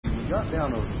got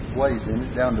down a ways in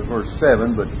it, down to verse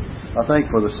 7, but I think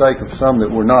for the sake of some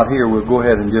that were not here, we'll go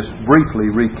ahead and just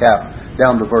briefly recap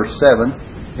down to verse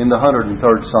 7 in the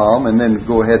 103rd Psalm, and then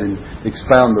go ahead and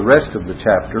expound the rest of the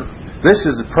chapter. This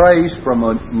is a praise from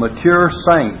a mature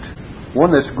saint,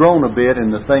 one that's grown a bit in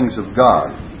the things of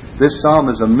God. This psalm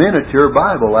is a miniature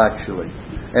Bible, actually.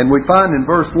 And we find in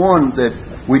verse 1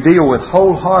 that we deal with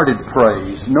wholehearted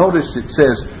praise. Notice it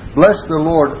says, "Bless the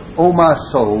Lord, O my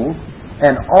soul,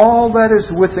 and all that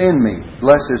is within me,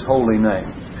 bless His holy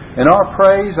name." And our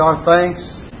praise, our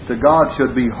thanks to God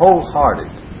should be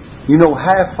wholehearted. You know,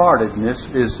 half-heartedness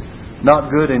is not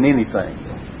good in anything.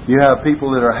 You have people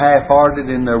that are half-hearted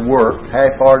in their work,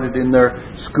 half-hearted in their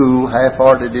school,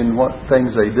 half-hearted in what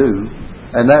things they do,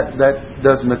 and that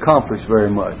doesn't accomplish very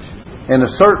much. And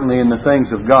certainly in the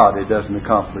things of God, it doesn't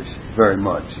accomplish very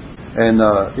much. And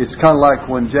it's kind of like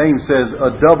when James says,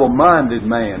 "A double-minded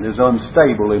man is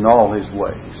unstable in all his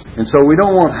ways." And so we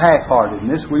don't want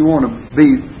half-heartedness. We want to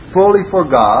be fully for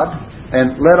God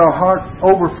and let our heart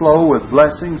overflow with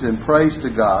blessings and praise to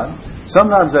God.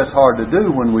 Sometimes that's hard to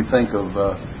do when we think of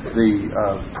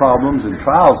the problems and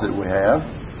trials that we have,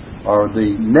 or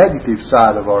the negative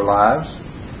side of our lives,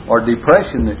 or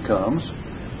depression that comes.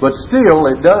 But still,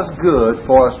 it does good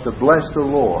for us to bless the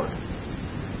Lord.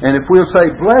 And if we'll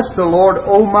say, "Bless the Lord,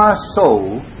 O my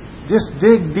soul," just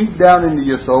dig deep down into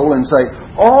your soul and say,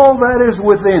 "All that is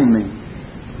within me,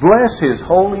 bless His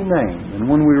holy name." And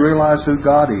when we realize who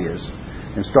God is,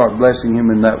 and start blessing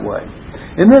Him in that way.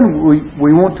 And then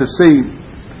we want to see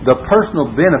the personal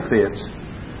benefits,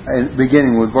 and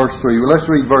beginning with verse 3. Let's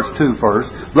read verse 2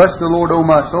 first. "Bless the Lord, O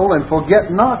my soul, and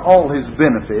forget not all His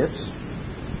benefits."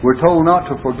 We're told not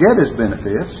to forget His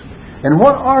benefits. And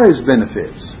what are His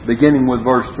benefits? Beginning with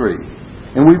verse 3.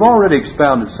 And we've already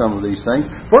expounded some of these things.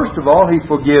 First of all, He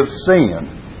forgives sin.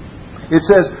 It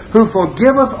says, "Who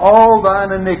forgiveth all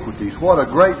thine iniquities." What a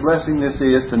great blessing this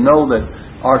is to know that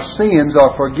our sins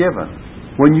are forgiven.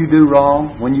 When you do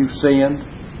wrong, when you've sinned,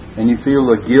 and you feel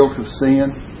the guilt of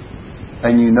sin,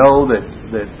 and you know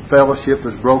that fellowship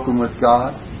is broken with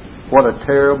God, what a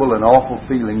terrible and awful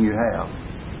feeling you have.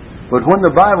 But when the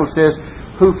Bible says,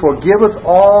 "Who forgiveth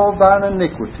all thine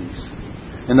iniquities,"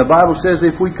 and the Bible says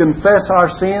if we confess our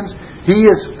sins, He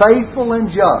is faithful and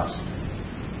just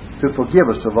to forgive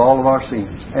us of all of our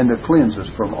sins and to cleanse us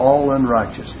from all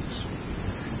unrighteousness.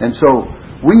 And so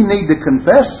we need to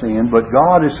confess sin, but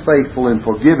God is faithful in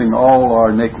forgiving all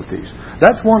our iniquities.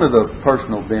 That's one of the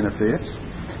personal benefits.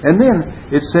 And then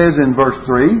it says in verse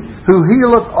 3, "Who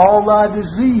healeth all thy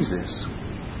diseases."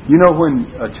 You know, when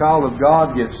a child of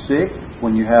God gets sick,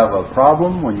 when you have a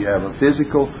problem, when you have a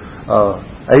physical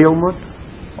ailment,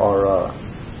 or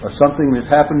something that's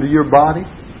happened to your body,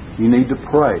 you need to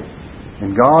pray.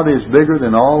 And God is bigger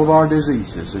than all of our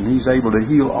diseases, and He's able to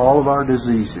heal all of our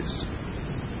diseases.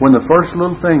 When the first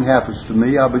little thing happens to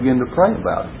me, I begin to pray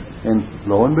about it. And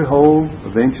lo and behold,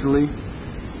 eventually,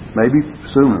 maybe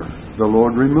sooner, the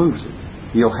Lord removes it.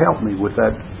 He'll help me with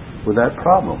that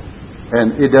problem.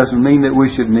 And it doesn't mean that we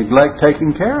should neglect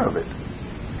taking care of it.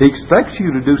 He expects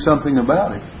you to do something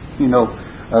about it. You know,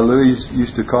 Louise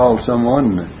used to call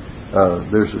someone,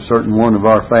 there's a certain one of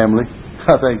our family,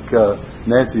 I think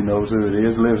Nancy knows who it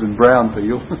is, lives in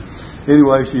Brownfield.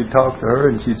 Anyway, she'd talk to her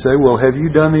and she'd say, "Well, have you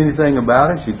done anything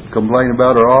about it?" She'd complain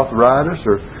about her arthritis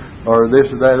or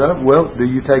this or that. "Well, do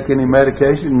you take any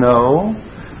medication?" "No."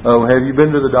 "Oh, have you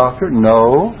been to the doctor?"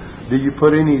 "No." "Do you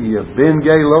put any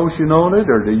Bengay lotion on it,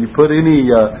 or do you put any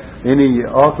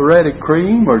arthritic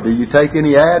cream, or do you take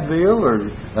any Advil or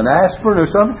an aspirin or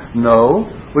something?" "No."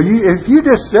 "Well, if you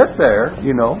just sit there,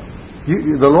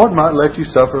 the Lord might let you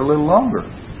suffer a little longer.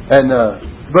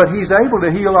 But He's able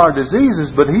to heal our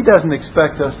diseases, but He doesn't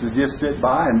expect us to just sit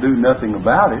by and do nothing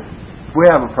about it. If we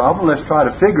have a problem, let's try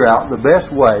to figure out the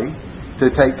best way to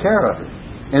take care of it.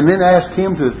 And then ask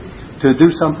Him to do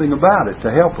something about it,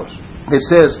 to help us. It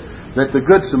says that the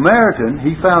Good Samaritan,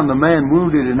 he found the man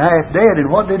wounded and half dead, and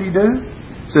what did he do?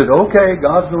 He said, "Okay,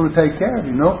 God's going to take care of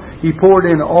you." He poured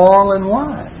in oil and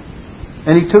wine.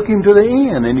 And He took him to the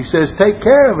inn, and He says, "Take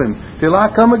care of him till I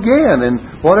come again, and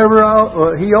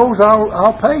whatever he owes,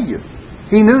 I'll pay you."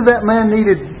 He knew that man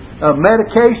needed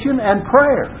medication and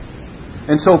prayer.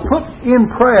 And so put in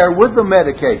prayer with the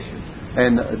medication,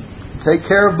 and take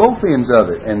care of both ends of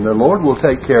it, and the Lord will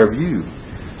take care of you.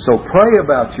 So pray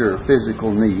about your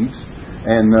physical needs,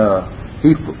 and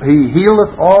He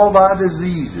healeth all thy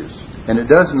diseases. And it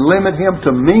doesn't limit Him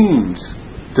to means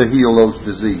to heal those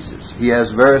diseases. He has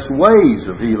various ways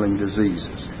of healing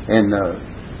diseases. And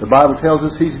the Bible tells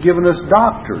us He's given us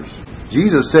doctors.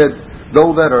 Jesus said,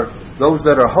 those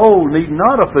that are whole need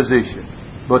not a physician,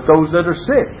 but those that are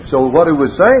sick. So what it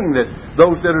was saying, that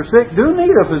those that are sick do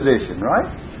need a physician,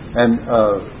 right? And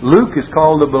Luke is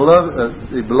called the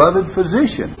beloved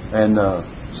physician. And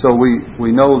so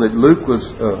we know that Luke was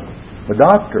a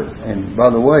doctor. And by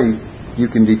the way,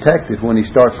 you can detect it when he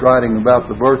starts writing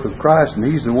about the birth of Christ, and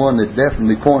he's the one that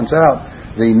definitely points out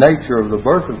the nature of the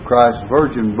birth of Christ,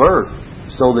 virgin birth,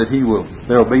 so that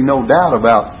there will be no doubt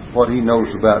about what he knows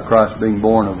about Christ being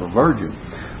born of a virgin.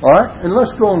 All right, and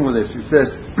let's go on with this. It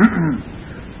says,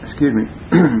 excuse me,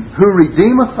 who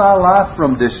redeemeth thy life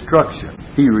from destruction.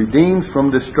 He redeems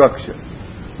from destruction.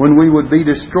 When we would be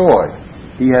destroyed,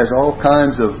 He has all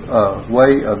kinds of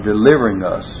way of delivering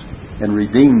us and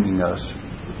redeeming us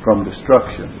from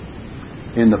destruction.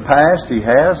 In the past He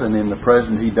has, and in the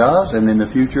present He does, and in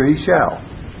the future He shall.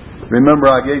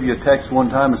 Remember, I gave you a text one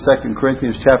time in 2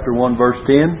 Corinthians chapter 1 verse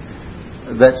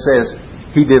 10 that says,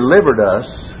 He delivered us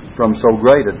from so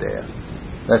great a death.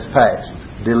 That's past.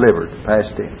 Delivered,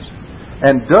 past tense.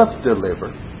 And doth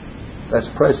deliver. That's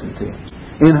present tense.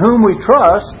 In whom we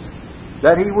trust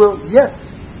that He will yet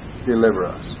deliver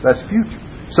us. That's future.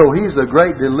 So He's the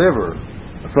great deliverer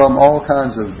from all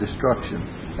kinds of destruction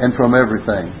and from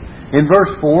everything. In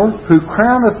verse 4, who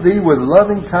crowneth thee with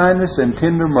loving kindness and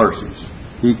tender mercies.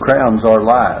 He crowns our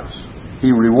lives.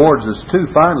 He rewards us too,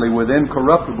 finally, with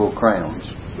incorruptible crowns.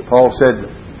 Paul said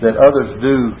that others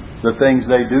do the things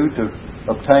they do to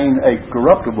obtain a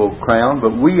corruptible crown,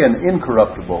 but we an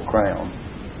incorruptible crown.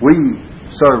 We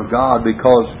serve God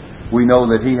because we know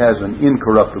that He has an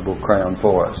incorruptible crown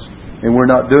for us. And we're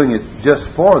not doing it just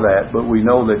for that, but we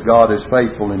know that God is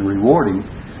faithful in rewarding,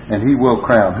 and He will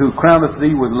crown. Who crowneth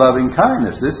thee with loving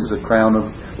kindness. This is a crown of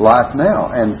life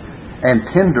now. And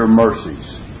tender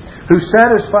mercies. Who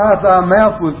satisfieth thy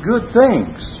mouth with good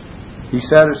things. He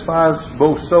satisfies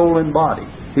both soul and body.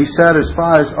 He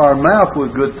satisfies our mouth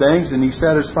with good things, and He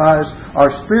satisfies our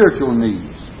spiritual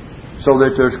needs, so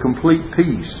that there's complete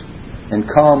peace and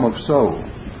calm of soul.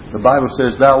 The Bible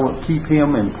says, Thou wilt keep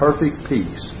him in perfect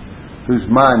peace, whose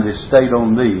mind is stayed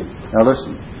on Thee. Now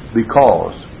listen,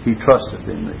 because he trusteth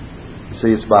in Thee. You see,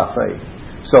 it's by faith.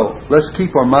 So let's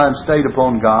keep our mind stayed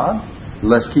upon God.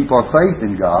 Let's keep our faith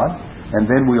in God, and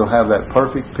then we'll have that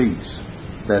perfect peace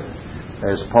that,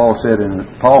 as Paul said in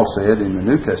the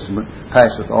New Testament,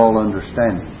 passeth all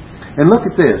understanding. And look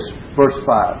at this, verse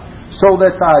 5. So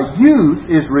that thy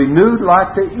youth is renewed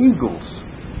like the eagles.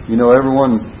 You know,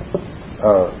 everyone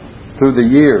through the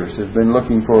years has been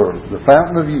looking for the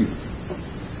fountain of youth.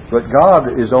 But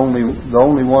God is the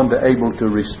only one able to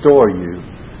restore you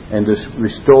and to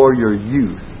restore your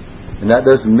youth. And that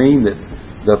doesn't mean that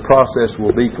the process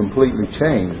will be completely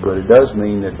changed, but it does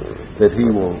mean that He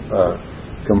will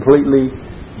completely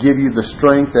give you the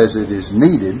strength as it is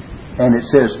needed. And it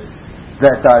says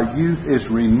that thy youth is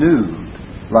renewed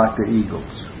like the eagles.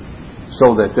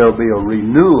 So that there will be a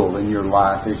renewal in your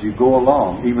life as you go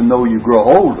along. Even though you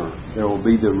grow older, there will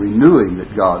be the renewing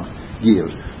that God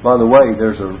gives. By the way,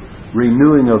 there's a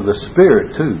renewing of the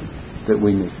Spirit too that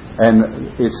we need.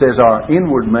 And it says our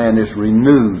inward man is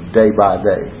renewed day by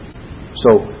day.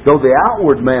 So, though the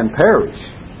outward man perish,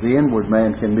 the inward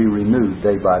man can be renewed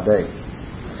day by day.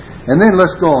 And then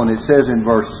let's go on. It says in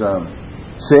verse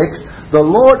 6, The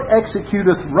Lord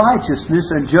executeth righteousness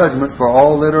and judgment for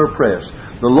all that are oppressed.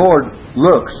 The Lord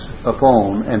looks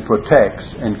upon and protects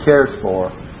and cares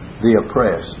for the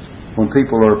oppressed. When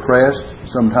people are oppressed,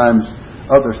 sometimes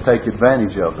others take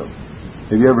advantage of them.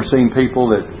 Have you ever seen people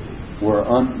that were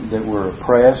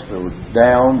oppressed or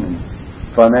down and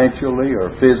financially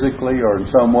or physically or in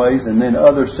some ways, and then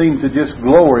others seem to just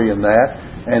glory in that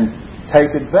and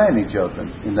take advantage of them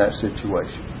in that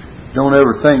situation? Don't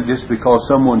ever think just because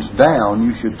someone's down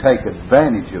you should take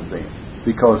advantage of them,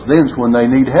 because then's when they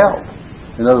need help.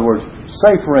 In other words,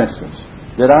 say for instance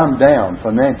that I'm down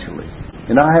financially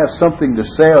and I have something to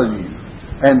sell you,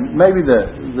 and maybe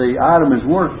the item is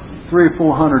worth $300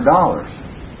 or $400,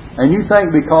 and you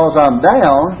think because I'm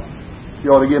down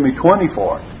you ought to give me $20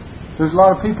 for it. There's a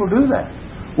lot of people do that.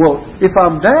 Well, if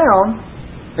I'm down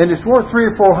and it's worth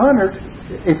 $300 or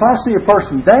 $400, if I see a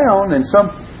person down and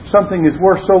something is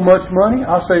worth so much money,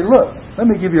 I'll say, look, let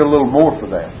me give you a little more for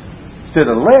that instead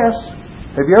of less.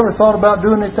 Have you ever thought about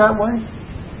doing it that way?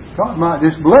 God might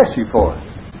just bless you for it.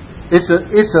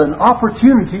 It's an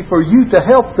opportunity for you to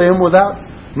help them without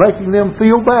making them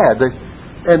feel bad.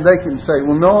 And they can say,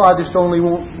 well, no, I just only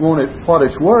want it what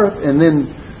it's worth. And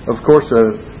then, of course,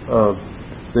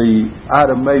 the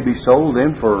item may be sold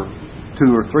in for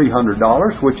 $200 or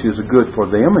 $300, which is good for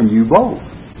them and you both.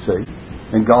 See?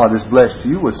 And God has blessed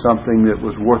you with something that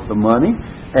was worth the money,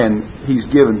 and He's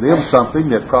given them something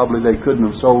that probably they couldn't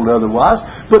have sold otherwise.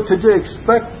 But to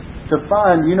expect to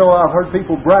find, I've heard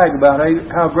people brag about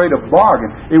how great a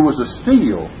bargain. It was a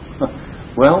steal.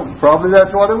 Well, probably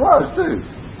that's what it was too.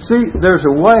 See, there's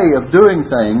a way of doing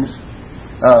things.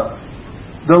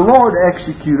 The Lord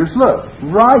executeth, look,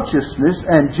 righteousness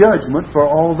and judgment for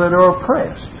all that are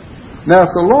oppressed. Now,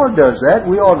 if the Lord does that,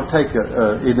 we ought to take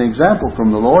an example from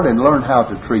the Lord and learn how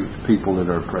to treat people that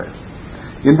are oppressed.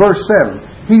 In verse 7,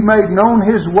 He made known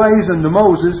His ways unto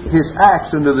Moses, His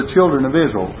acts unto the children of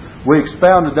Israel. We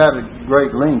expounded that at great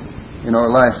length in our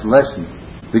last lesson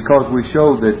because we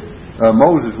showed that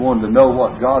Moses wanted to know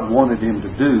what God wanted him to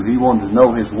do. He wanted to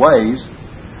know His ways.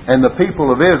 And the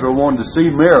people of Israel wanted to see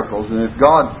miracles. And if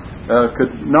God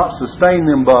could not sustain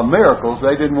them by miracles,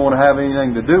 they didn't want to have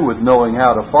anything to do with knowing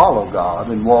how to follow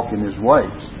God and walk in His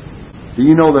ways. Do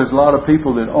you know there's a lot of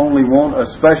people that only want a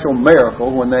special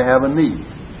miracle when they have a need?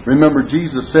 Remember,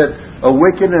 Jesus said, a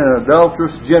wicked and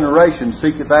adulterous generation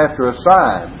seeketh after a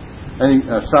sign. And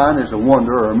a sign is a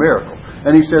wonder or a miracle.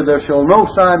 And He said, there shall no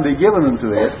sign be given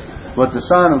unto it, but the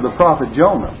sign of the prophet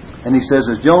Jonah. And He says,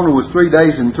 as Jonah was 3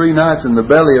 days and 3 nights in the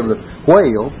belly of the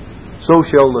whale, so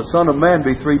shall the Son of Man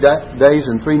be 3 days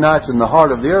and 3 nights in the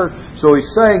heart of the earth. So He's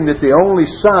saying that the only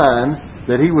sign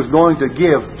that He was going to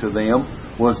give to them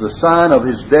was the sign of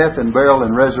His death and burial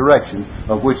and resurrection,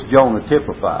 of which Jonah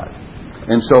typified.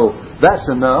 And so that's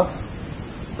enough.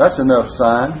 That's enough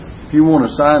sign. If you want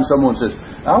a sign, someone says,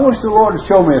 I wish the Lord would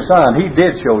show me a sign. He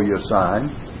did show you a sign.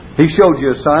 He showed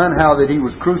you a sign how that He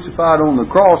was crucified on the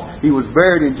cross. He was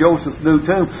buried in Joseph's new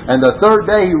tomb. And the third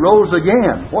day He rose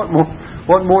again. What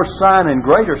more sign and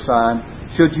greater sign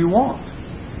should you want?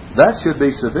 That should be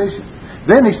sufficient.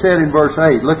 Then He said in verse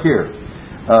 8, look here.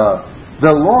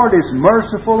 The Lord is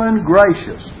merciful and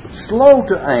gracious, slow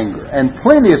to anger, and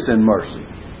plenteous in mercy.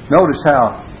 Notice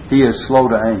how He is slow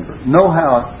to anger.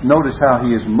 Notice how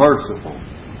He is merciful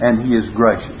and He is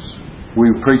gracious. We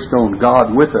preached on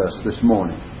God with us this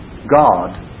morning.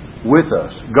 God with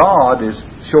us. God is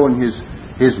showing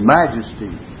His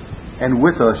majesty, and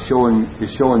with us is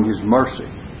showing His mercy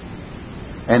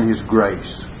and His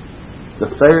grace.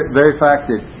 The very fact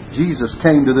that Jesus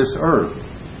came to this earth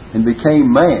and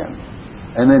became man,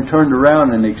 and then turned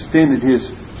around and extended His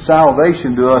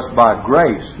salvation to us by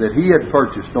grace that He had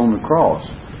purchased on the cross,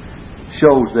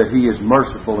 shows that He is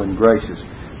merciful and gracious.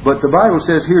 But the Bible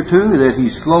says here too that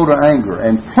He's slow to anger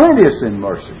and plenteous in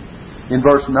mercy. In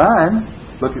verse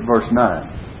 9, look at verse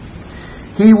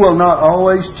 9. He will not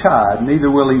always chide, neither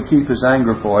will He keep His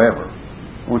anger forever.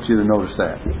 I want you to notice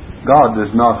that. God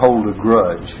does not hold a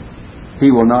grudge. He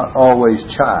will not always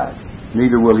chide,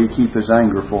 neither will He keep His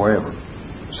anger forever.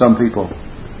 Some people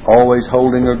always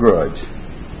holding a grudge,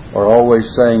 or always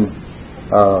saying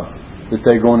that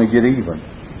they're going to get even.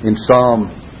 In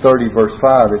Psalm 30 verse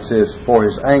 5 it says, for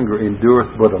His anger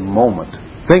endureth but a moment.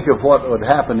 Think of what would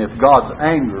happen if God's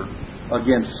anger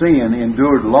against sin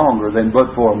endured longer than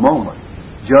but for a moment.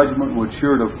 Judgment would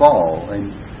sure to fall,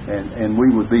 and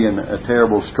we would be in a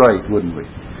terrible strait, wouldn't we?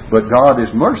 But God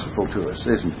is merciful to us,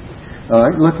 isn't He? All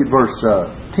right, look at verse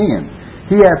 10.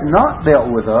 He hath not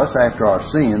dealt with us after our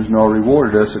sins, nor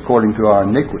rewarded us according to our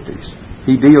iniquities.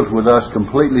 He deals with us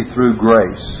completely through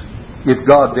grace. If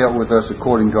God dealt with us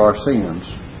according to our sins,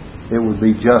 it would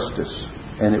be justice,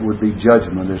 and it would be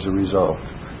judgment as a result.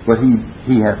 But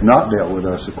He hath not dealt with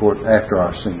us after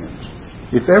our sins.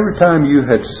 If every time you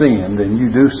had sinned, and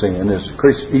you do sin,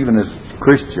 even as a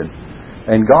Christian,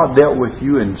 and God dealt with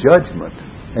you in judgment,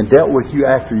 and dealt with you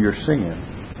after your sin,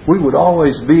 we would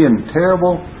always be in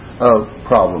terrible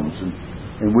problems,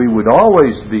 and we would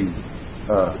always be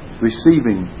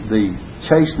receiving the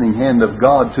chastening hand of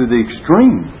God to the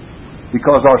extreme,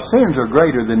 because our sins are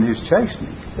greater than His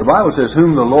chastening. The Bible says,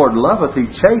 whom the Lord loveth, He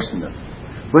chasteneth.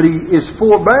 But He is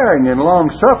forbearing and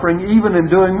long-suffering even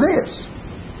in doing this.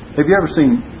 Have you ever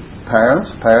seen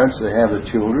parents that have the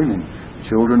children, and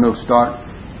children will start,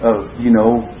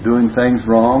 doing things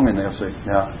wrong, and they'll say,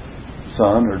 now,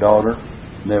 son or daughter,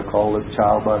 and they'll call the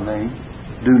child by name.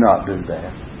 Do not do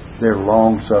that. They're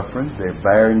long-suffering. They're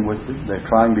bearing with it. They're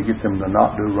trying to get them to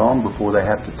not do wrong before they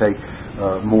have to take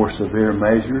more severe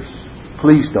measures.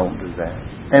 Please don't do that.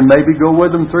 And maybe go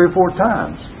with them 3 or 4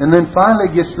 times. And then finally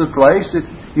gets to the place that,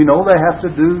 they have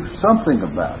to do something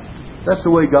about it. That's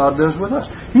the way God does with us.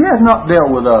 He has not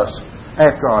dealt with us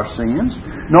after our sins,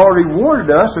 nor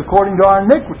rewarded us according to our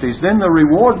iniquities. Then the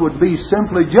reward would be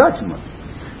simply judgment.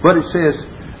 But it says,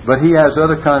 but He has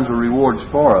other kinds of rewards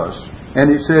for us. And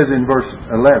it says in verse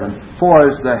 11, for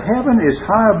as the heaven is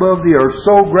high above the earth,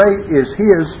 so great is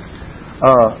His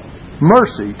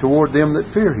mercy toward them that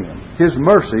fear Him. His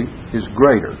mercy is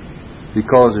greater,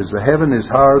 because as the heaven is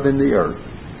higher than the earth,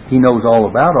 He knows all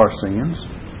about our sins.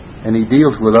 And He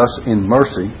deals with us in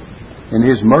mercy. And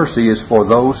His mercy is for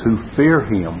those who fear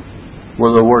Him.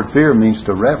 Well, the word fear means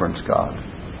to reverence God.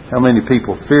 How many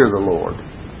people fear the Lord?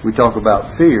 We talk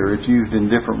about fear. It's used in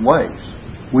different ways.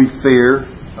 We fear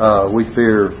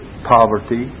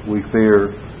poverty. We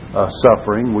fear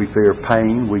suffering. We fear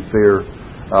pain. We fear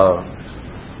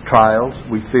trials.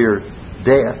 We fear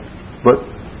death. But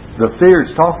the fear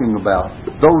it's talking about,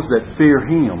 those that fear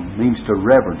Him, means to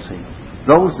reverence Him.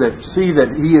 Those that see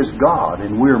that He is God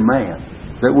and we're man,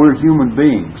 that we're human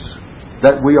beings,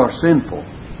 that we are sinful,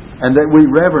 and that we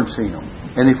reverence Him.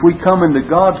 And if we come into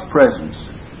God's presence,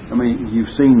 I mean,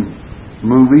 you've seen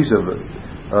movies of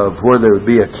where there would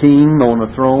be a king on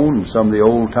a throne, and some of the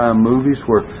old-time movies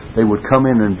where they would come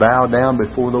in and bow down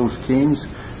before those kings,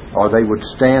 or they would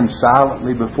stand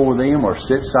silently before them, or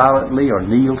sit silently, or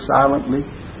kneel silently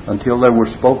until they were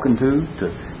spoken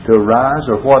to arise,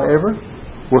 or whatever.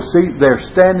 Well, see, they're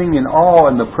standing in awe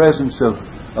in the presence of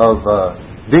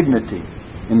dignity,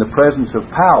 in the presence of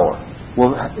power.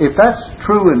 Well, if that's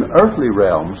true in earthly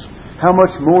realms, how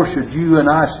much more should you and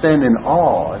I stand in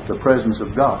awe at the presence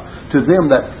of God, to them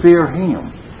that fear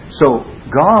Him? So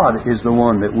God is the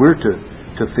one that we're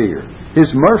to fear.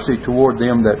 His mercy toward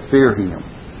them that fear Him.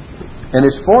 And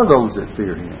it's for those that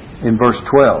fear Him. In verse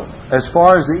 12, as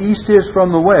far as the east is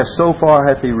from the west, so far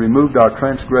hath He removed our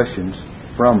transgressions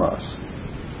from us.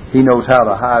 He knows how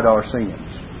to hide our sins.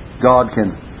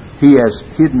 He has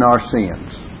hidden our sins.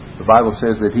 The Bible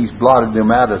says that He's blotted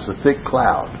them out as a thick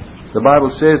cloud. The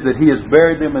Bible says that He has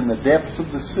buried them in the depths of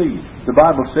the sea. The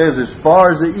Bible says as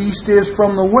far as the east is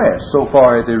from the west, so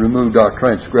far hath He removed our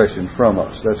transgressions from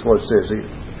us. That's what it says here.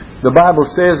 The Bible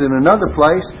says in another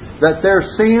place that their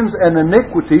sins and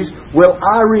iniquities will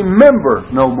I remember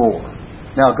no more.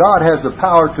 Now God has the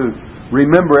power to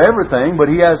remember everything, but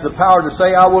He has the power to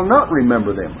say, I will not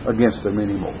remember them against them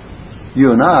anymore.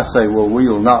 You and I say, well, we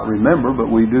will not remember, but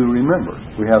we do remember.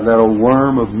 We have that old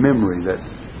worm of memory that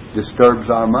disturbs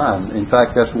our mind. In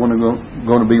fact, that's going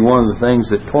to be one of the things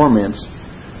that torments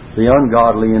the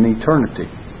ungodly in eternity.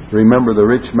 Remember the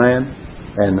rich man?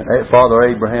 And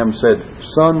Father Abraham said,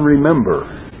 Son, remember.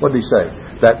 What did he say?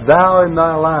 That thou in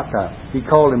thy lifetime, he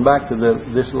called him back to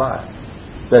this life,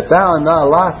 that thou in thy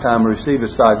lifetime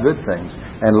receivest thy good things,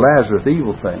 and Lazarus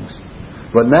evil things.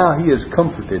 But now he is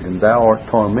comforted, and thou art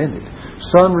tormented.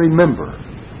 Son, remember.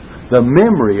 The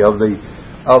memory of the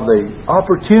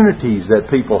opportunities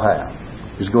that people have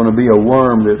is going to be a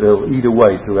worm that will eat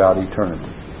away throughout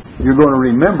eternity. You're going to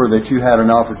remember that you had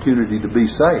an opportunity to be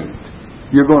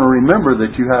saved. You're going to remember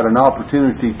that you had an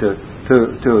opportunity to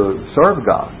serve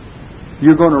God.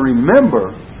 You're going to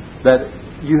remember that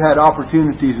you had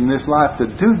opportunities in this life to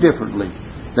do differently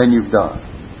than you've done.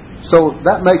 So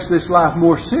that makes this life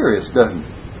more serious, doesn't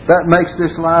it? That makes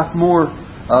this life more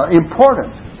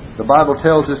important. The Bible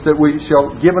tells us that we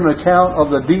shall give an account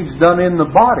of the deeds done in the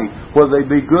body, whether they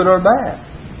be good or bad.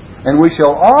 And we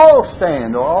shall all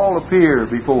stand or all appear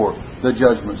before the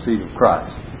judgment seat of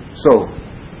Christ. So,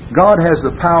 God has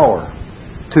the power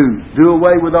to do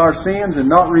away with our sins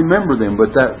and not remember them,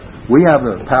 but that we have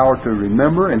the power to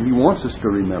remember, and He wants us to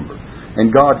remember.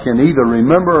 And God can either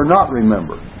remember or not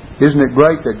remember. Isn't it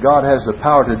great that God has the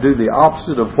power to do the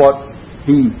opposite of what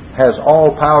He has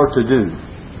all power to do?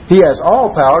 He has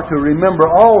all power to remember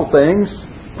all things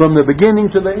from the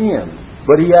beginning to the end.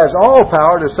 But He has all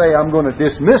power to say, I'm going to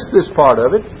dismiss this part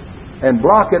of it and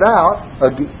block it out,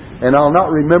 and I'll not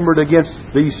remember it against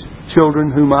these children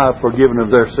whom I have forgiven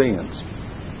of their sins.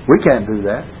 We can't do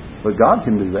that, but God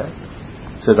can do that.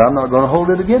 He says, I'm not going to hold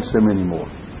it against them anymore.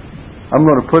 I'm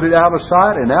going to put it out of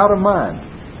sight and out of mind.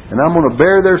 And I'm going to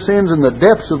bury their sins in the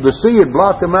depths of the sea and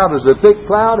blot them out as a thick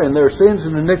cloud, and their sins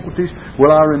and iniquities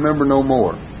will I remember no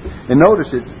more. And notice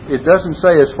it doesn't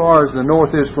say as far as the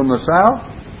north is from the south,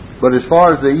 but as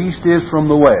far as the east is from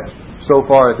the west. So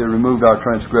far hath He removed our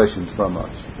transgressions from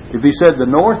us. If He said the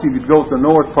north, you could go to the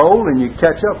North Pole and you'd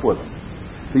catch up with them.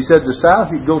 If He said the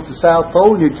south, you'd go to the South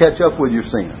Pole and you'd catch up with your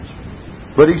sins.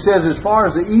 But He says as far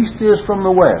as the east is from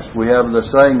the west. We have the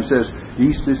saying that says,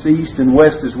 east is east and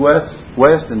west is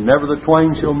west, and never the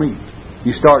twain shall meet.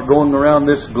 You start going around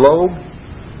this globe,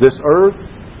 this earth,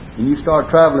 and you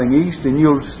start traveling east, and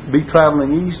you'll be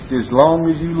traveling east as long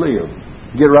as you live.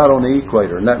 Get right on the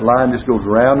equator, and that line just goes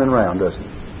round and round, doesn't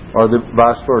it? Or the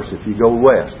vice versa. If you go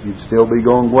west, you'd still be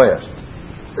going west.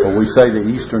 Well, we say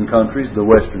the eastern countries, the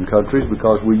western countries,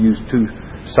 because we use two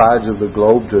sides of the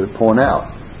globe to point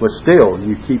out. But still,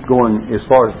 you keep going as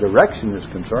far as direction is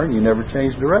concerned. You never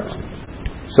change direction.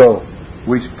 So,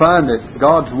 we find that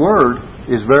God's Word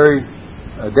is very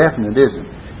definite, isn't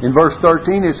it? In verse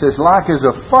 13 it says, like as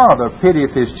a father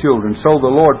pitieth his children, so the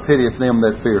Lord pitieth them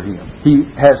that fear Him. He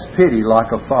has pity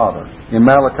like a father. In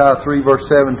Malachi 3 verse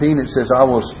 17 it says, I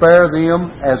will spare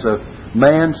them as a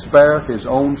man spareth his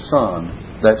own son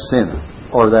that sinneth,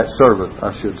 or that serveth,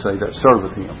 I should say, that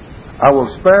serveth him. I will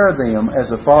spare them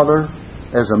as a father,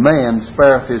 as a man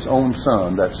spareth his own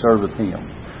son that serveth him.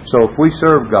 So if we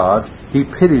serve God, He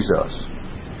pities us.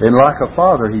 And like a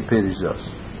father He pities us.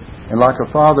 And like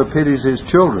a father pities his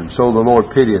children, so the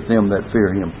Lord pitieth them that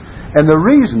fear Him. And the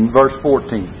reason, verse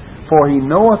 14, for He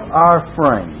knoweth our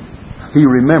frame, He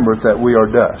remembereth that we are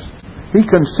dust. He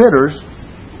considers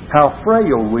how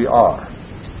frail we are.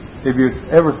 If you've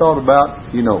ever thought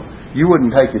about, you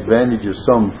wouldn't take advantage of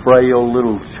some frail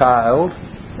little child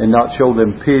and not show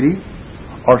them pity,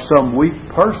 or some weak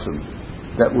person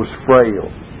that was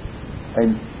frail.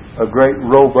 And a great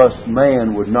robust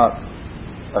man would not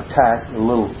attack a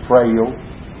little frail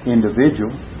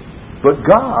individual. But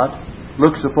God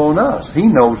looks upon us. He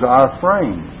knows our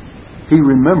frame. He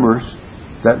remembers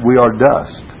that we are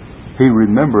dust. He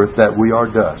remembereth that we are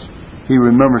dust. He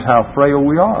remembers how frail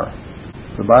we are.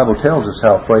 The Bible tells us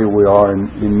how frail we are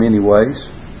in many ways.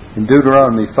 In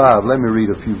Deuteronomy 5, let me read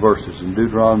a few verses. In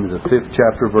Deuteronomy, the 5th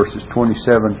chapter, verses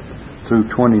 27 through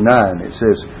 29, it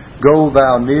says, Go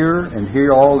thou near, and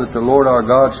hear all that the Lord our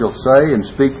God shall say, and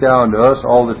speak thou unto us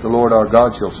all that the Lord our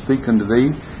God shall speak unto thee,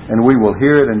 and we will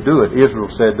hear it and do it. Israel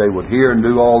said they would hear and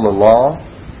do all the law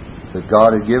that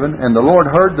God had given. And the Lord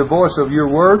heard the voice of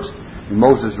your words, and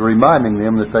Moses reminding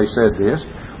them that they said this,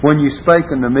 When ye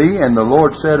spake unto me, and the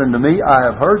Lord said unto me,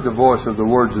 I have heard the voice of the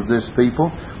words of this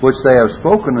people, which they have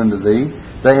spoken unto thee.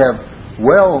 They have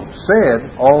well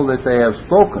said all that they have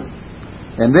spoken.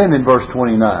 And then in verse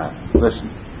 29,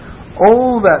 listen.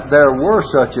 Oh, that there were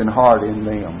such an heart in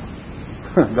them.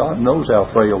 God knows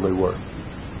how frail they were.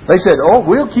 They said,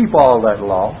 we'll keep all that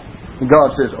law. And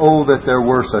God says, that there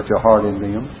were such a heart in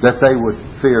them, that they would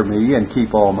fear me and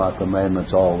keep all my commandments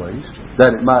always,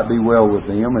 that it might be well with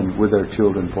them and with their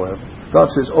children forever. God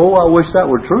says, I wish that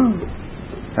were true.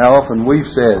 How often we've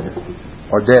said,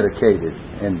 or dedicated,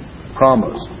 and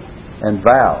promised, and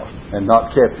vowed, and not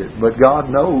kept it. But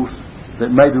God knows that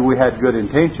maybe we had good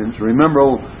intentions. Remember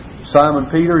old Simon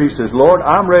Peter, he says, Lord,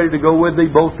 I'm ready to go with thee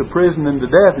both to prison and to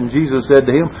death. And Jesus said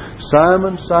to him,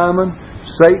 Simon, Simon,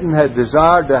 Satan hath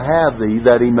desired to have thee,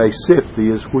 that he may sift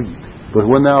thee as wheat. But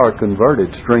when thou art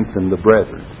converted, strengthen the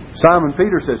brethren. Simon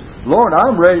Peter says, Lord,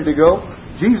 I'm ready to go.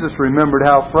 Jesus remembered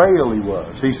how frail he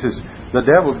was. He says, the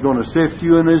devil's going to sift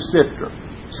you in his sifter.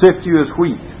 Sift you as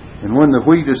wheat. And when the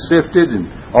wheat is sifted and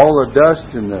all the dust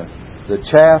and the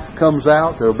chaff comes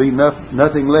out, there'll be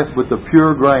nothing left but the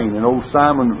pure grain. And old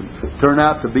Simon would turn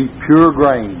out to be pure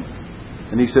grain.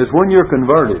 And he says, when you're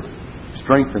converted,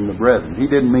 strengthen the brethren. He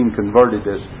didn't mean converted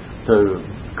as to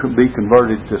be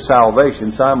converted to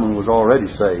salvation. Simon was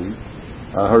already saved.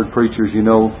 I heard preachers,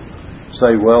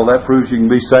 say, well, that proves you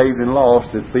can be saved and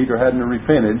lost. If Peter hadn't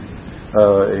repented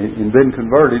and been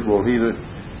converted, well,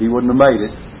 he wouldn't have made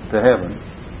it to heaven.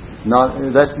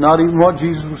 That's not even what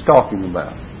Jesus was talking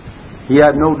about. He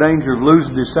had no danger of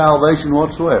losing his salvation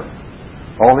whatsoever.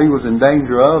 All he was in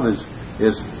danger of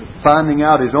is finding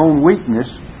out his own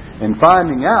weakness and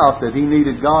finding out that he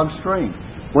needed God's strength.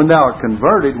 When thou art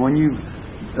converted, when you've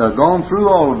gone through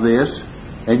all of this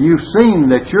and you've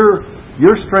seen that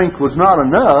your strength was not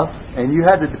enough and you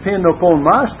had to depend upon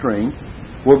my strength,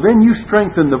 well, then you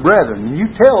strengthen the brethren and you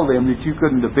tell them that you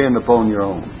couldn't depend upon your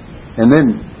own. And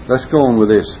then let's go on with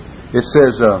this. It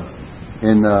says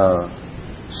in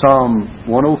Psalm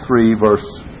 103 verse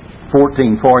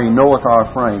 14, For He knoweth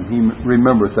our frame, He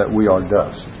remembereth that we are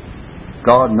dust.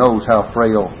 God knows how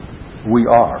frail we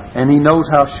are. And He knows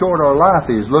how short our life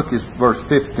is. Look at verse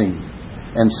 15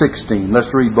 and 16. Let's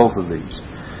read both of these.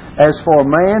 As for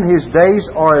man, his days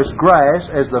are as grass,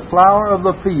 as the flower of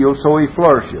the field, so he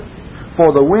flourisheth.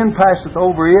 For the wind passeth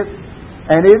over it,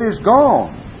 and it is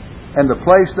gone, and the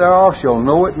place thereof shall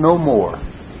know it no more.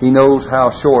 He knows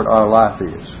how short our life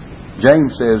is.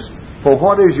 James says, For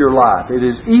what is your life? It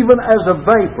is even as a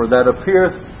vapor that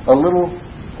appeareth a little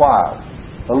while,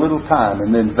 a little time,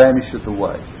 and then vanisheth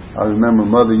away. I remember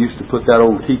Mother used to put that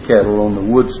old tea kettle on the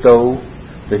wood stove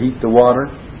to heat the water.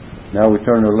 Now we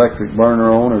turn the electric burner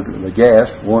on, or the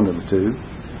gas, one of the two.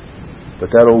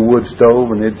 But that old wood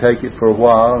stove, and they'd take it for a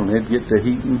while, and they'd get to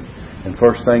heating, and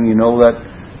first thing you know, that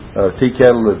tea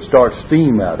kettle would start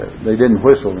steam out of it. They didn't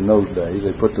whistle in those days.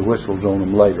 They put the whistles on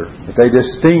them later. But they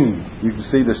just steamed. You could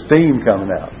see the steam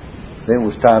coming out. Then it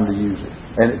was time to use it.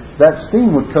 And that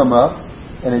steam would come up,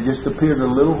 and it just appeared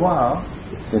a little while,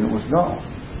 then it was gone.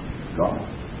 Gone.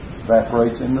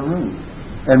 Evaporates in the room.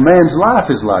 And man's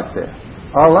life is like that.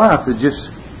 Our life is just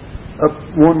up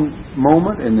one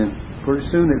moment and then pretty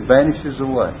soon it vanishes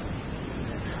away.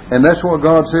 And that's what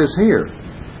God says here.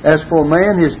 As for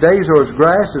man, his days are as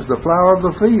grass, as the flower of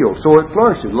the field. So it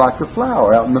flourishes like the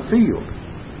flower out in the field.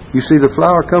 You see the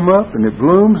flower come up and it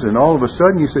blooms, and all of a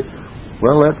sudden you say,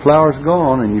 well, that flower's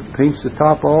gone, and you pinch the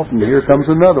top off, and here comes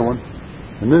another one,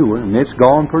 a new one, and it's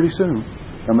gone pretty soon.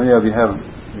 How many of you haven't?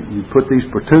 You put these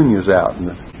petunias out in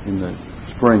the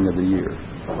spring of the year,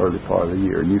 early part of the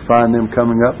year, and you find them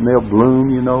coming up, and they'll bloom,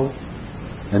 you know,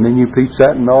 and then you pinch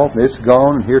that and off, and it's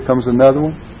gone, and here comes another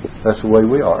one. That's the way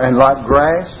we are. And like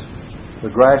grass,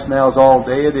 the grass now is all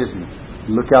dead, isn't it?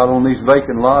 You look out on these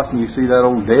vacant lots and you see that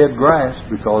old dead grass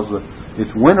because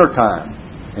it's winter time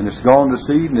and it's gone to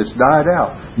seed and it's died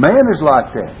out. Man is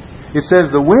like that. It says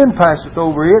the wind passeth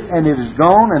over it and it is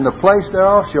gone, and the place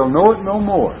thereof shall know it no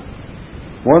more.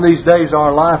 One of these days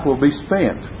our life will be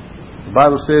spent. The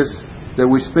Bible says that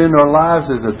we spend our lives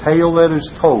as a tale that is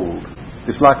told.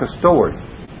 It's like a story.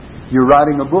 You're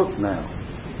writing a book now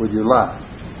with your life.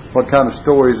 What kind of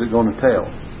story is it going to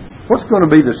tell? What's going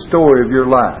to be the story of your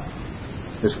life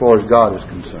as far as God is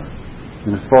concerned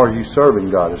and as far as you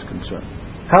serving God is concerned?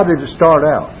 How did it start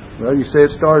out? Well, you say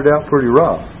it started out pretty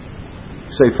rough.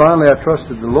 You say, finally I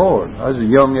trusted the Lord. I was a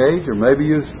young age, or maybe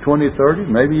you was 20 or 30,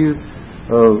 maybe you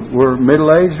were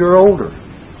middle-aged or older.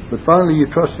 But finally you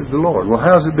trusted the Lord. Well,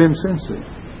 how's it been since then?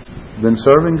 Been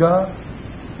serving God?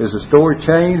 Has the story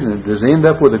changed, and does it end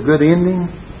up with a good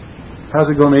ending? How's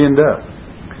it going to end up?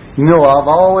 You know, I've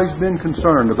always been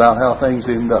concerned about how things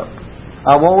end up.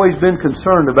 I've always been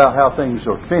concerned about how things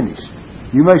are finished.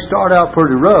 You may start out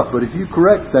pretty rough, but if you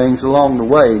correct things along the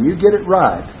way and you get it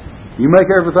right, you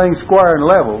make everything square and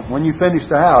level, when you finish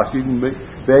the house, you can be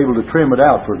able to trim it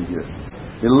out pretty good.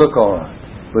 It'll look all right.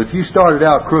 But if you started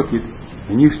out crooked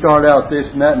and you start out this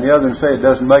and that and the other and say it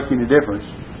doesn't make any difference.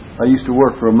 I used to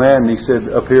work for a man, and he said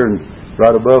up here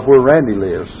right above where Randy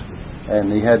lives,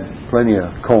 and he had plenty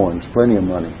of coins, plenty of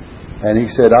money. And he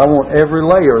said, I want every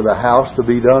layer of the house to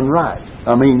be done right.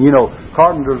 I mean, you know,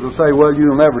 carpenters will say, well,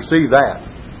 you'll never see that.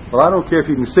 Well, I don't care if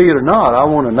you can see it or not. I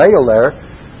want a nail there.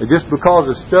 And just because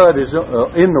a stud is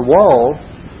in the wall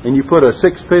and you put a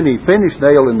 6-penny finish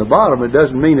nail in the bottom, it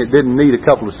doesn't mean it didn't need a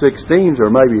couple of 16s or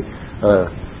maybe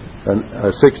a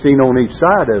 16 on each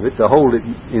side of it to hold it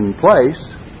in place,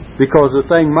 because the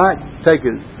thing might take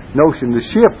a notion to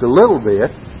shift a little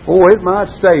bit, or it might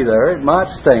stay there, it might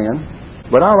stand.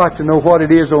 But I like to know what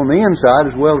it is on the inside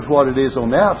as well as what it is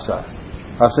on the outside.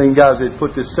 I've seen guys that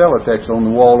put this Celotex on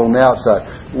the wall on the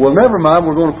outside. Well, never mind,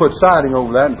 we're going to put siding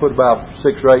over that and put about 6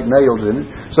 or 8 nails in it.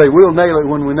 Say, we'll nail it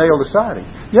when we nail the siding.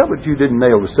 Yeah, but you didn't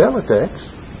nail the Celotex.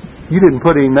 You didn't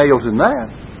put any nails in that.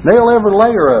 Nail every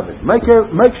layer of it. Make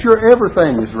sure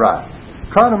everything is right.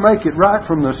 Try to make it right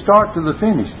from the start to the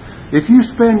finish. If you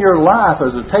spend your life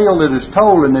as a tale that is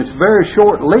told and it's very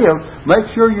short-lived,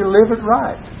 make sure you live it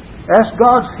right. Ask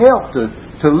God's help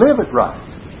to live it right.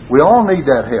 We all need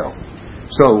that help.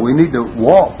 So we need to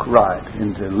walk right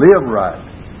and to live right.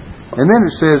 And then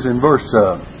it says in verse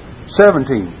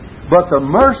 17, but the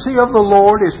mercy of the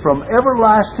Lord is from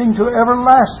everlasting to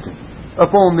everlasting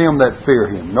upon them that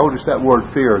fear Him. Notice that word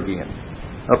fear again.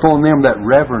 Upon them that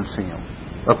reverence Him.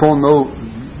 Upon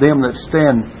them that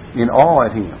stand in awe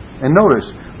at Him. And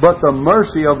notice, but the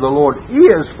mercy of the Lord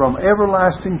is from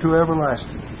everlasting to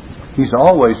everlasting. He's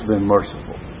always been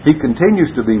merciful. He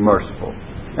continues to be merciful.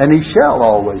 And He shall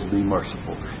always be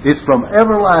merciful. It's from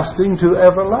everlasting to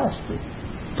everlasting.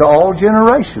 To all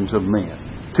generations of men.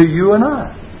 To you and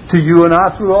I. To you and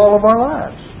I through all of our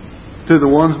lives. To the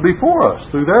ones before us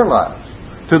through their lives.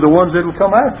 To the ones that will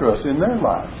come after us in their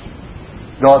lives.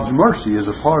 God's mercy is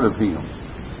a part of Him.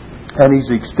 And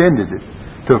He's extended it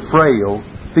to frail,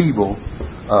 feeble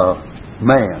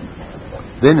man.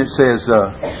 Then it says,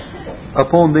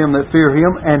 upon them that fear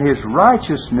Him, and His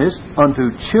righteousness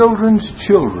unto children's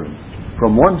children,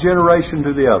 from one generation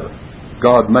to the other.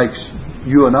 God makes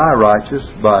you and I righteous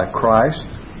by Christ.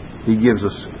 He gives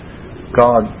us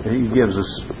God's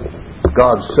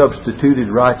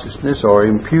substituted righteousness or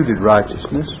imputed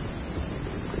righteousness,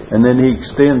 and then He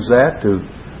extends that to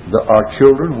our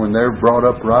children when they're brought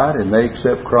up right and they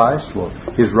accept Christ. Well,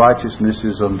 His righteousness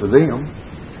is unto them,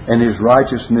 and His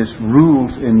righteousness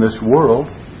rules in this world.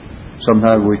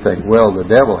 Sometimes we think, well, the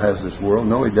devil has this world.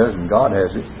 No, he doesn't. God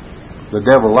has it. The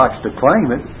devil likes to claim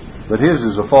it, but his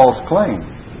is a false claim.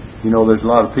 You know, there's a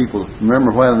lot of people, remember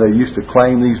when they used to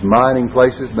claim these mining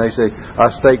places, and they say,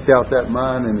 I staked out that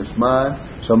mine and it's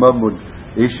mine. Some of them would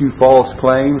issue false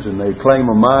claims, and they'd claim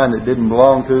a mine that didn't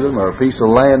belong to them, or a piece of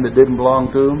land that didn't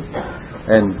belong to them,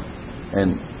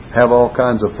 and have all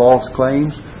kinds of false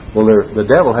claims. Well, the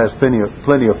devil has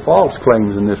plenty of false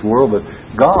claims in this world, but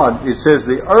God, it says,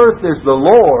 the earth is the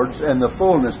Lord's and the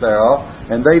fullness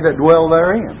thereof, and they that dwell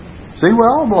therein. See, we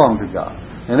all belong to God,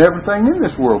 and everything in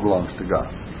this world belongs to God.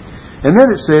 And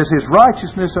then it says, His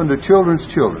righteousness unto children's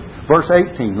children. Verse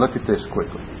 18, look at this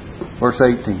quickly. Verse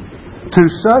 18. To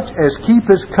such as keep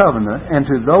His covenant, and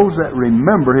to those that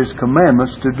remember His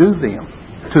commandments to do them.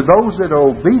 To those that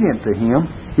are obedient to Him,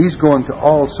 He's going to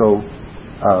also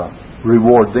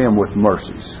reward them with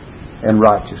mercies and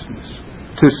righteousness.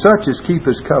 To such as keep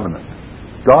His covenant.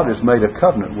 God has made a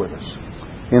covenant with us.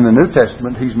 In the New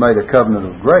Testament, He's made a covenant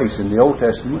of grace. In the Old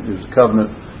Testament, there's a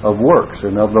covenant of works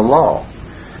and of the law.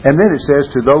 And then it says,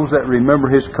 to those that remember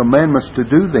His commandments to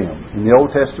do them. In the Old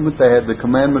Testament, they had the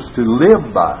commandments to live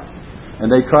by.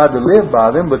 And they tried to live by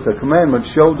them, but the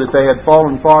commandments showed that they had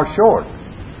fallen far short.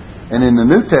 And in the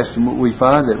New Testament, we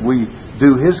find that we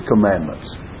do His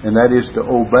commandments. And that is to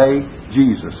obey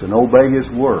Jesus and obey His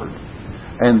Word.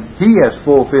 And He has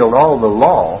fulfilled all the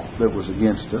law that was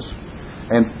against us,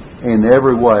 and in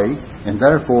every way, and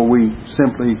therefore we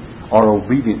simply are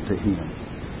obedient to Him.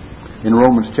 In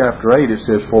Romans chapter 8 it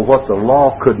says, for what the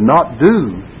law could not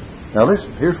do, now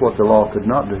listen, here's what the law could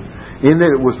not do. In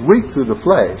that it was weak through the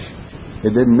flesh,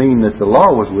 it didn't mean that the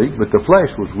law was weak, but the flesh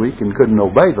was weak and couldn't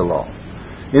obey the law.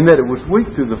 In that it was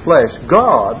weak through the flesh,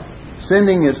 God,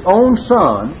 sending His own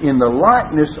Son in the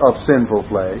likeness of sinful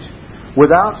flesh,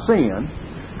 without sin,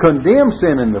 condemned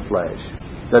sin in the flesh,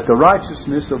 that the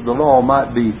righteousness of the law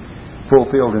might be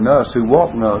fulfilled in us who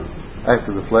walk not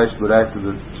after the flesh, but after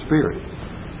the Spirit.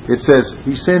 It says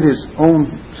He sent His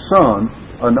own Son,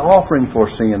 an offering for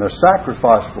sin, a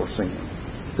sacrifice for sin,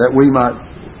 that we might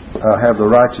have the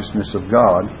righteousness of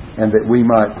God, and that we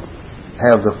might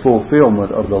have the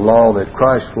fulfillment of the law that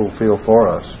Christ fulfilled for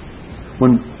us.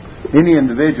 When any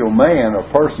individual man or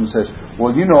person says,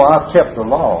 well, you know, I've kept the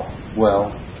law. Well,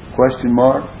 question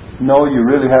mark? No, you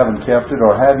really haven't kept it.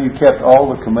 Or have you kept all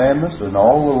the commandments and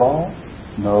all the law?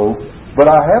 No. But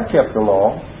I have kept the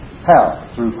law. How?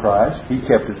 Through Christ. He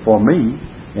kept it for me,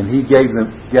 and He gave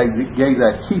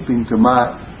that keeping to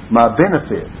my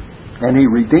benefit. And He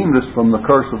redeemed us from the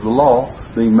curse of the law,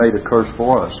 being made a curse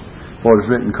for us. For it is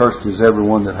written, cursed is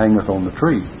everyone that hangeth on the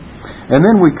tree. And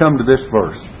then we come to this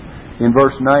verse. In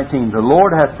verse 19, the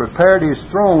Lord hath prepared His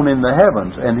throne in the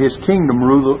heavens, and His kingdom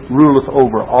ruleth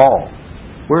over all.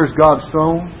 Where's God's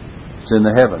throne? It's in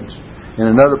the heavens. In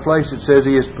another place it says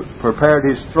He has prepared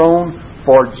His throne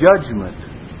for judgment.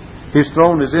 His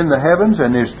throne is in the heavens,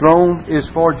 and His throne is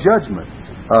for judgment.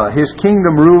 His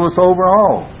kingdom ruleth over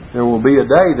all. There will be a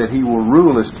day that He will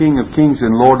rule as King of kings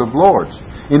and Lord of lords.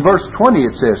 In verse 20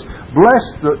 it says,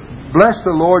 Bless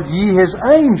the Lord, ye His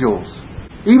angels.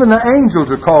 Even the angels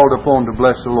are called upon to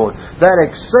bless the Lord. That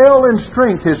excel in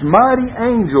strength, His mighty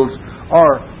angels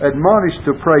are admonished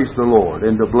to praise the Lord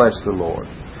and to bless the Lord.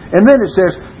 And then it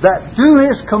says, that do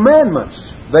His commandments,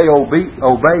 they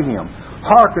obey Him,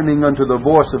 hearkening unto the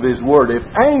voice of His word. If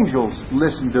angels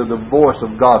listen to the voice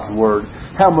of God's word,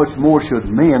 how much more should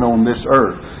men on this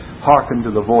earth hearken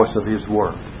to the voice of His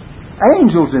word?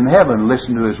 Angels in heaven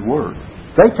listen to His word.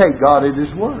 They take God at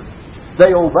His word.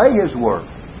 They obey His word.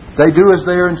 They do as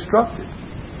they are instructed.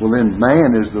 Well, then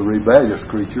man is the rebellious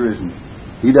creature, isn't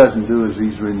he? He doesn't do as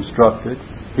he's instructed.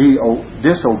 He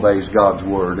disobeys God's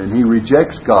word, and he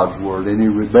rejects God's word, and he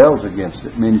rebels against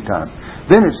it many times.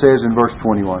 Then it says in verse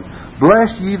 21,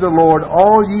 Bless ye the Lord,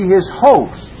 all ye His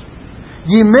hosts,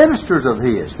 ye ministers of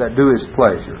His that do His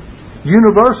pleasure.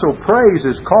 Universal praise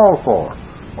is called for.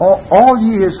 All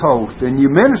ye His hosts, and ye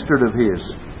ministered of His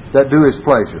that do His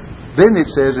pleasure. Then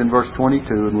it says in verse 22,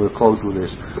 and we'll close with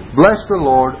this, Bless the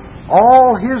Lord,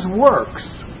 all His works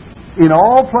in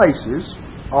all places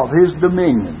of His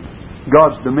dominion.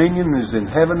 God's dominion is in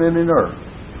heaven and in earth.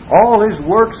 All His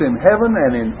works in heaven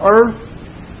and in earth,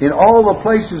 in all the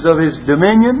places of His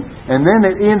dominion. And then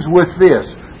it ends with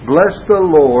this, Bless the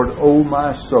Lord, O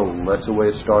my soul. That's the way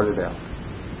it started out.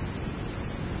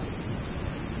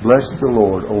 Bless the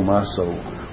Lord, O my soul.